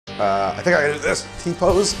I think I gotta do this.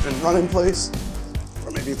 T-pose and run in place.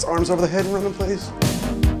 Or maybe it's arms over the head and run in place.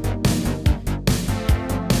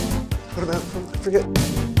 Put them out, I forget.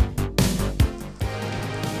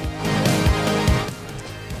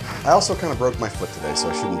 I also kind of broke my foot today, so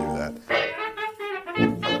I shouldn't do that.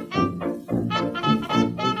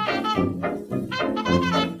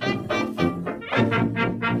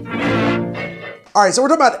 All right, so we're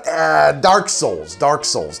talking about Dark Souls.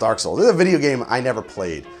 This is a video game I never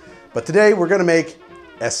played. But today we're gonna make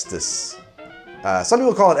Estus. Some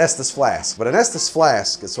people call it Estus Flask, but an Estus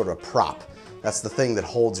Flask is sort of a prop. That's the thing that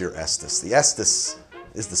holds your Estus. The Estus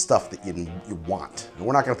is the stuff that you want. And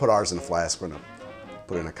we're not gonna put ours in a flask, we're gonna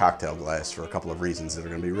put it in a cocktail glass for a couple of reasons that are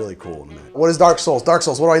gonna be really cool in a minute. What is Dark Souls? Dark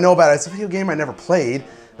Souls, what do I know about it? It's a video game I never played.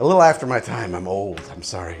 A little after my time, I'm old. I'm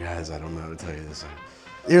sorry guys, I don't know how to tell you this.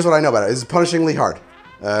 Here's what I know about it. It's punishingly hard.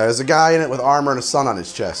 There's a guy in it with armor and a sun on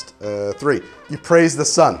his chest. 3, you praise the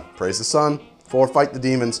sun. Praise the sun. 4, fight the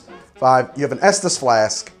demons. 5, you have an Estus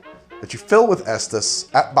Flask that you fill with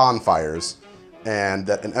Estus at bonfires, and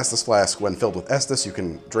that an Estus Flask, when filled with Estus, you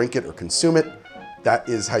can drink it or consume it. That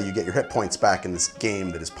is how you get your hit points back in this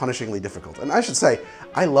game that is punishingly difficult. And I should say,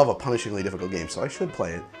 I love a punishingly difficult game, so I should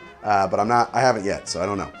play it, but I haven't yet, so I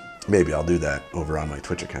don't know. Maybe I'll do that over on my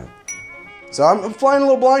Twitch account. So I'm flying a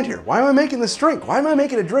little blind here. Why am I making this drink? Why am I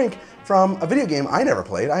making a drink from a video game I never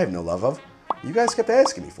played, I have no love of? You guys kept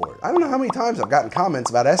asking me for it. I don't know how many times I've gotten comments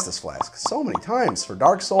about Estus Flask. So many times for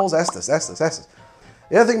Dark Souls, Estus.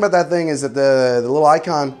 The other thing about that thing is that the little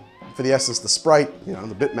icon for the Estus, the sprite, you know,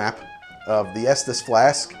 the bitmap of the Estus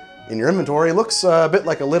Flask in your inventory looks a bit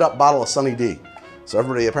like a lit up bottle of Sunny D. So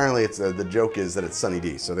everybody, apparently it's the joke is that it's Sunny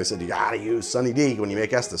D. So they said you gotta use Sunny D when you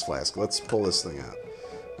make Estus Flask. Let's pull this thing out.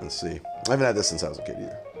 Let's see. I haven't had this since I was a kid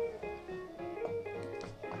either.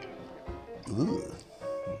 Ooh.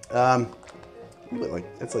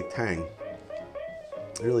 It's like Tang.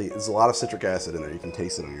 Really, there's a lot of citric acid in there. You can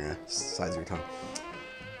taste it on your sides of your tongue.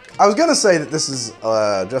 I was gonna say that this is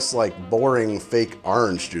just like boring fake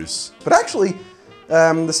orange juice, but actually,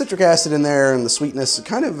 the citric acid in there and the sweetness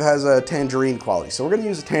kind of has a tangerine quality. So we're gonna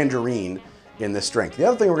use a tangerine in this drink. The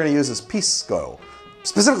other thing we're gonna use is pisco,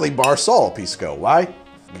 specifically BarSol pisco. Why?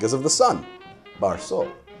 Because of the sun. BarSol.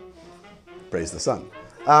 Praise the sun.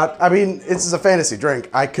 I mean, this is a fantasy drink.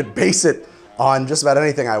 I could base it on just about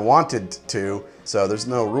anything I wanted to, so there's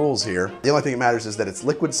no rules here. The only thing that matters is that it's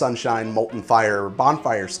liquid sunshine, molten fire,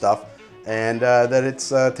 bonfire stuff, and that it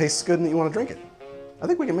tastes good and that you want to drink it. I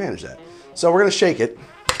think we can manage that. So we're gonna shake it.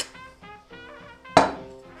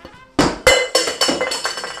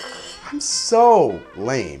 I'm so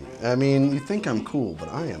lame. I mean, you think I'm cool, but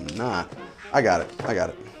I am not. I got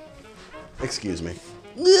it. Excuse me.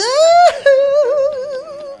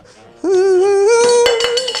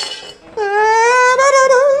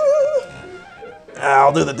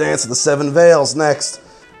 I'll do the dance of the 7 veils next.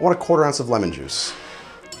 I want a 1/4 ounce of lemon juice.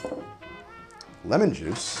 Lemon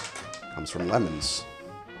juice comes from lemons.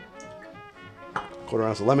 1/4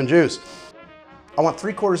 ounce of lemon juice. I want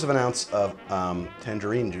 3/4 of an ounce of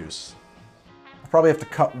tangerine juice. I'll probably have to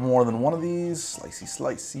cut more than one of these. Slicey,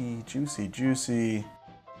 slicey, juicy, juicy.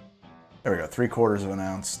 There we go, 3/4 of an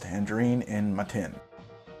ounce tangerine in my tin.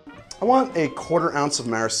 I want a 1/4 ounce of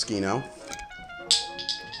maraschino.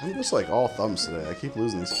 I'm just like all thumbs today. I keep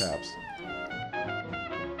losing these caps.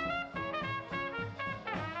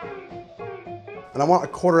 And I want a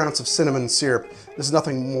 1/4 ounce of cinnamon syrup. This is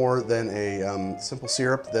nothing more than a simple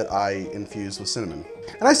syrup that I infuse with cinnamon.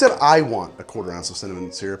 And I said I want a 1/4 ounce of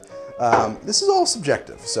cinnamon syrup. This is all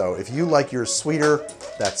subjective. So if you like yours sweeter,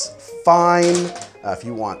 that's fine. If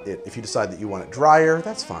you decide that you want it drier,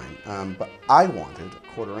 that's fine. But I wanted a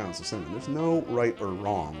 1/4 ounce of cinnamon. There's no right or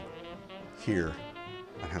wrong here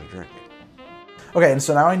on how to drink. Okay, and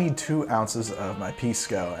so now I need 2 ounces of my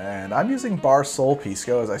pisco, and I'm using BarSol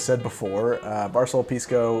pisco, as I said before. BarSol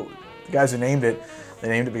pisco, the guys who named it, they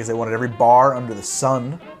named it because they wanted every bar under the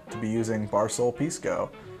sun to be using BarSol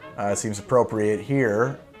pisco. It seems appropriate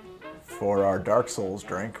here for our Dark Souls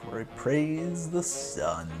drink, where we praise the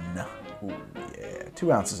sun. Ooh, yeah,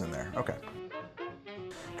 2 ounces in there, okay.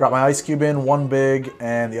 Drop my ice cube in, 1 big,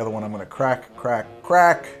 and the other one I'm gonna crack, crack,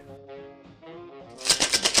 crack.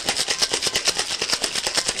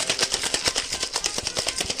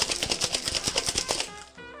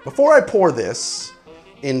 Before I pour this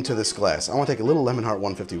into this glass, I want to take a little Lemon Heart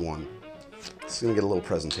 151. This is going to get a little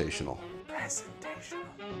presentational.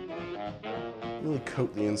 Really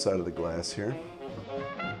coat the inside of the glass here.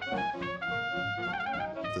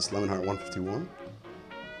 This Lemon Heart 151.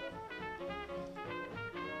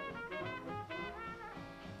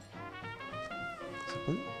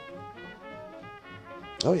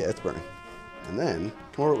 Oh yeah, it's burning. And then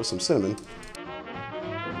come over with some cinnamon.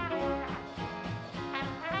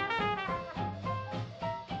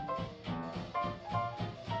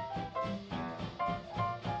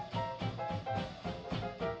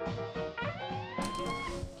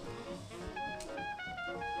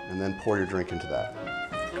 And then pour your drink into that.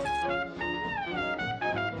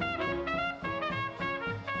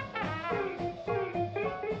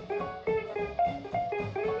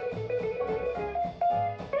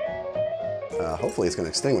 Hopefully it's going to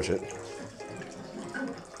extinguish it.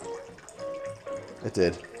 It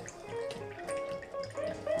did.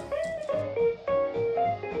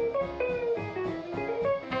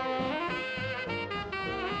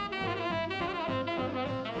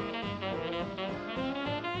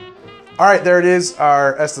 All right, there it is,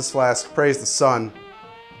 our Estus Flask. Praise the sun.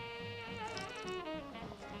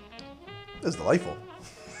 This is delightful.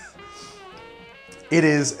 It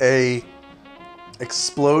is a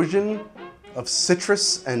explosion of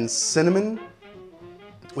citrus and cinnamon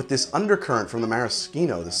with this undercurrent from the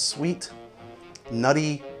maraschino, the sweet,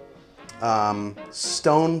 nutty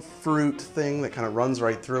stone fruit thing that kind of runs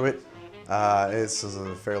right through it. This is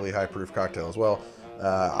a fairly high proof cocktail as well.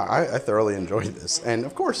 I thoroughly enjoyed this. And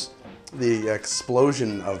of course, the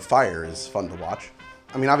explosion of fire is fun to watch.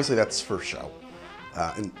 I mean, obviously that's for show.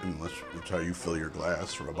 Unless that's how you fill your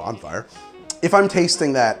glass from a bonfire. If I'm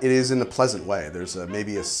tasting that, it is in a pleasant way. There's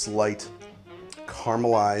maybe a slight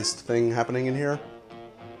caramelized thing happening in here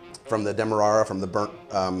from the Demerara, from the burnt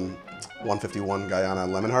 151 Guyana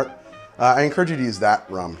Lemon Heart. I encourage you to use that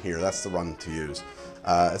rum here. That's the rum to use.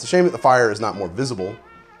 It's a shame that the fire is not more visible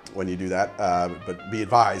when you do that, but be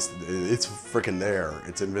advised, it's freaking there.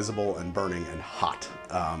 It's invisible and burning and hot.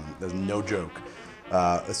 There's no joke.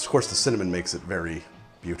 Of course, the cinnamon makes it very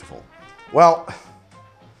beautiful. Well,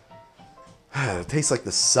 it tastes like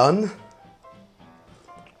the sun.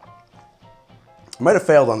 I might have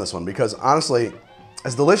failed on this one because honestly,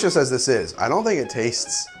 as delicious as this is, I don't think it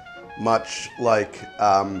tastes much like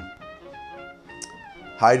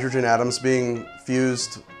hydrogen atoms being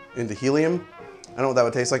fused into helium. I don't know what that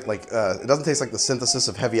would taste like. It doesn't taste like the synthesis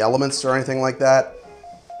of heavy elements or anything like that.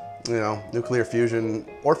 You know, nuclear fusion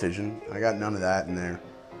or fission. I got none of that in there.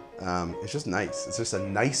 It's just nice. It's just a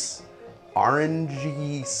nice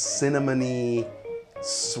orangey, cinnamony,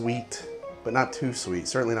 sweet, but not too sweet.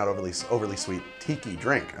 Certainly not overly sweet tiki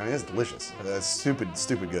drink. I mean, it's delicious. It's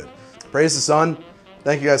stupid good. Praise the sun.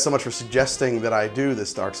 Thank you guys so much for suggesting that I do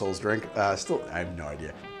this Dark Souls drink. Still, I have no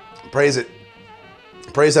idea. Praise it.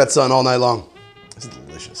 Praise that sun all night long. It's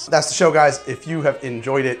delicious. That's the show, guys. If you have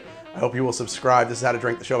enjoyed it, I hope you will subscribe. This is How to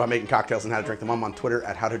Drink, the show about making cocktails and how to drink them. I'm on Twitter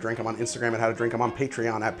at How to Drink. I'm on Instagram at How to Drink. I'm on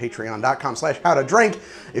Patreon at patreon.com/howtodrink.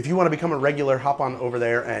 If you want to become a regular, hop on over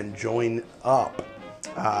there and join up.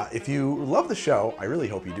 If you love the show, I really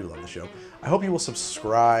hope you do love the show. I hope you will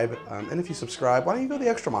subscribe. And if you subscribe, why don't you go the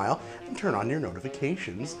extra mile and turn on your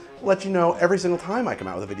notifications to let you know every single time I come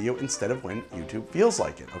out with a video instead of when YouTube feels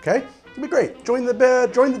like it, okay? It'd be great. Join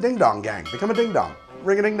the Ding Dong gang. Become a Ding Dong.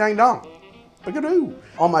 Ring a ding dang dong. Big-a-doo.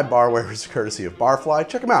 All my barware is courtesy of Barfly.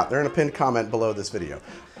 Check them out. They're in a pinned comment below this video.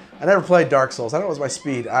 I never played Dark Souls. I don't know what was my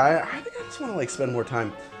speed. I think I just want to like spend more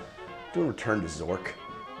time doing Return to Zork.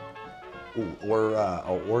 Ooh, or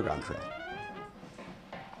Oregon Trail.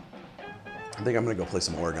 I think I'm gonna go play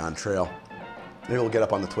some Oregon Trail. Maybe we'll get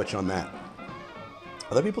up on the Twitch on that.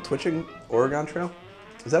 Are there people twitching Oregon Trail?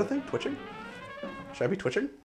 Is that a thing? Twitching? Should I be twitching?